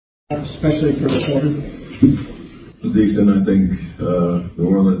especially for the quarter? Decent. I think New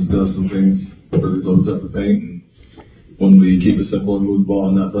Orleans does some things, really loads up the paint. And when we keep it simple and move the ball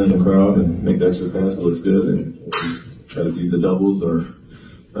and not play in the crowd and make the extra pass, it looks good. And try to beat the doubles or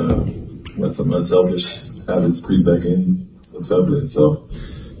let some unselfish habits creep back in. Looks ugly. So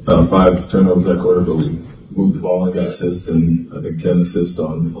 5 turnovers that quarter, but we moved the ball and got assists, and I think 10 assists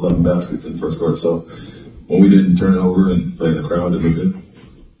on 11 baskets in the first quarter. So when we didn't turn it over and play in the crowd, it looked good.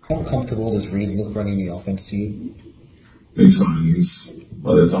 How comfortable does Reed look running the offense to you? He's fine.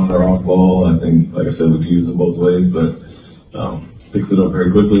 Whether it's on or off ball, I think, like I said, we can use it both ways, but picks it up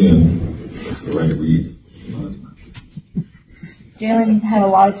very quickly, and it's the right read. Jalen had a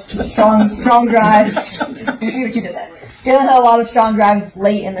lot of strong drives. You did that. Jalen had a lot of strong drives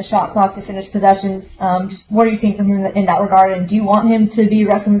late in the shot clock to finish possessions. Just what are you seeing from him in that regard, and do you want him to be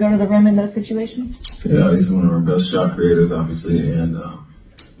aggressive and go to the rim in those situations? Yeah, he's one of our best shot creators, obviously, and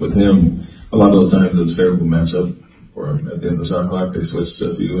with him, a lot of those times it's a favorable matchup for him. At the end of the shot clock, they switched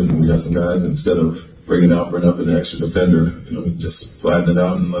to a few, and we got some guys, and instead of bring up an extra defender, we just flatten it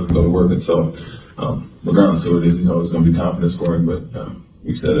out and let it go to work. And so, regardless of what it is, he's always going to be confident scoring, but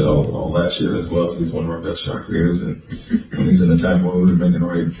we said it all last year as well. He's one of our best shot creators, and when he's in attack mode and making the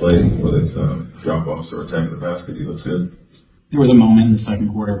right play, whether it's drop-offs or attacking the basket, he looks good. There was a moment in the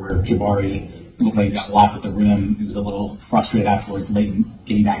second quarter where Jabari looked like he got locked at the rim. He was a little frustrated afterwards, late in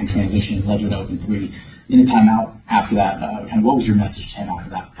getting back in transition, led to an open three. In the timeout after that, kind of what was your message to him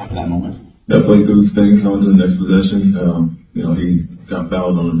after that moment? Played through things on to the next possession. He got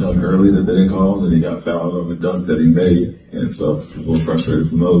fouled on a dunk early that they didn't call, and he got fouled on a dunk that he made, and so I was a little frustrated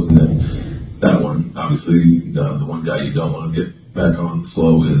from those. And then that one, obviously, the one guy you don't want to get back on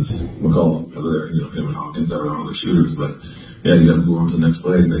slow is McCollum. Him and Hawkins are all the shooters, but yeah, you got to move on to the next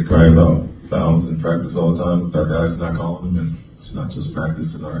play. They cry about fouls in practice all the time with our guys not calling them, and it's not just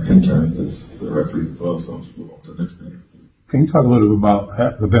practice and our interns, it's the referees as well. So move on to the next thing. Can you talk a little bit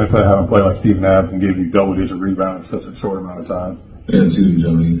about the benefit of having a player like Steven Adams can give you double-digit rebounds in such a short amount of time? Yeah, it's huge.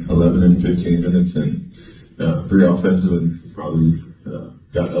 11 and 15 minutes and 3 offensive, and probably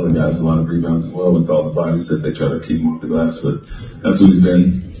got other guys a lot of rebounds as well with all the bodies that they try to keep him off the glass. But that's what he's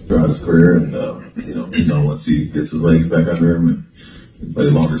been throughout his career, and once he gets his legs back under him and play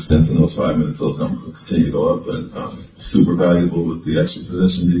longer stints in those 5 minutes, those numbers will continue to go up. But super valuable with the extra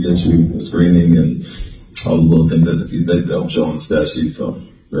positions he gets you, the screening, and all the little things that they don't show on the stat sheet. So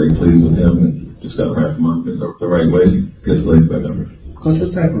very pleased with him, and just got to wrap him up in the right way, get his legs back under. Coach,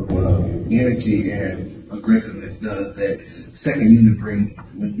 what type of energy and aggressiveness does that second unit bring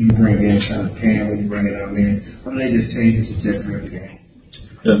when you bring in Cam, when you bring it out in? How do they just change the trajectory of the game?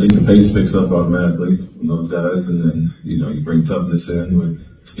 Yeah, I think the pace picks up automatically from those guys, and then, you bring toughness in with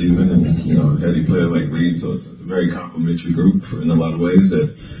Steven and, a heady player like Reed, so it's a very complimentary group in a lot of ways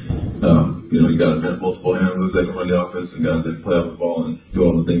that, you got to have multiple handlers that can run the offense and guys that can play off the ball and do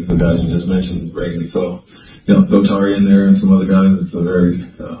all the things the guys you just mentioned bring. And so, throw Tari in there and some other guys, it's a very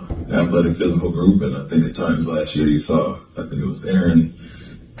athletic, physical group, and I think at times last year you saw, I think it was Aaron,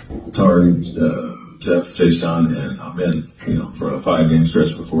 Tari, Jeff, Jay Sean, and Amen, for a 5-game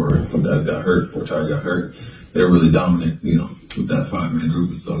stretch before some guys got hurt, before Tari got hurt. They were really dominant, with that 5-man group.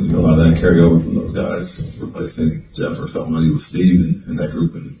 And so, a lot of that carry over from those guys, replacing Jeff or somebody with Steve in that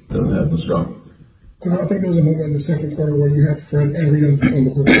group, and doesn't have much drama. I think there was a moment in the second quarter where you had to front every on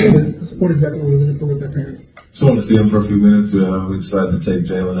the court. What exactly was it with that period? Just wanted to see him for a few minutes. We decided to take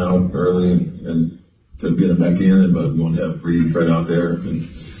Jalen out early and to get him back in, but we wanted to have Reed and Fred out there. And,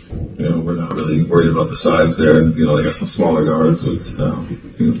 we're not really worried about the size there. They got some smaller guards with,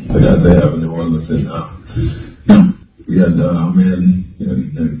 the guys they have in New Orleans. And, we had men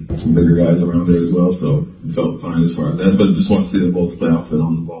and some bigger guys around there as well, so we felt fine as far as that. But just want to see them both play off and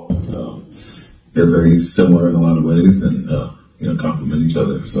on the ball. They're very similar in a lot of ways and, complement each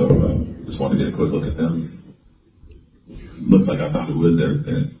other. So just want to get a quick look at them. Looked like I thought it would.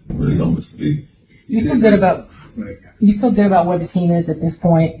 They're really don't miss the beat. You feel good about where the team is at this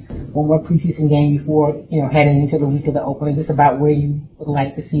point, or what preseason game before, heading into the week of the opener? Is this about where you would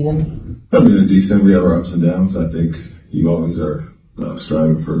like to see them? I mean, decent. We have our ups and downs. I think you always are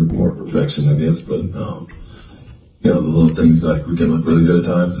striving for more perfection, I guess. But, the little things like we can look really good at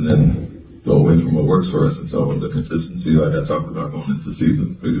times and then go away from what works for us. And so the consistency, like I talked about going into the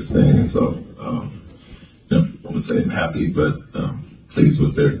season, is the biggest thing. And so, I wouldn't say I'm happy, but pleased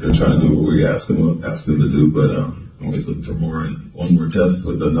with they're trying to do what we ask them to do, but always looking for more and one more test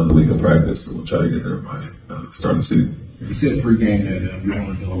with another week of practice, so we'll try to get there by start of the season. You said pre-game that you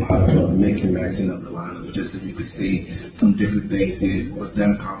want to do a lot of mix and matching of the lineup, just so you could see some different things. Was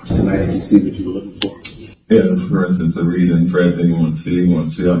that accomplished tonight? Did you see what you were looking for? Yeah, for instance, the Reed and Fred thing we want to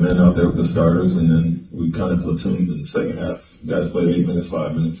see our men out there with the starters, and then we kind of platooned in the second half. Guys played 8 minutes,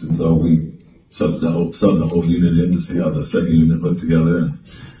 5 minutes, and so we subbed the whole unit in to see how the second unit put together, and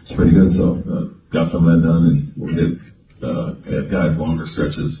it's pretty good. So got some of that done, and we'll get guys longer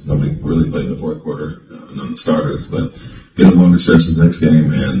stretches. Nobody really played the fourth quarter, none of the starters, but get them longer stretches next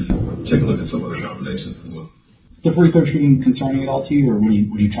game, and take a look at some other combinations as well. Is the free throw shooting concerning at all to you, or what do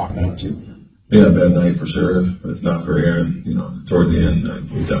you chalk that up to? Yeah, bad night for sure. If not for Aaron, toward the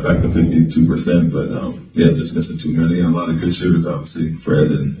end, we got back to 52%, but just missing too many. A lot of good shooters, obviously,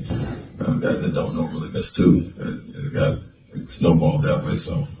 Fred and guys that don't normally miss too. It snowballed that way.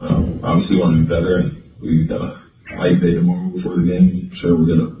 So obviously, we want to be better, and we got a light day tomorrow before the game. I'm sure we'll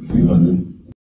get a few hundred.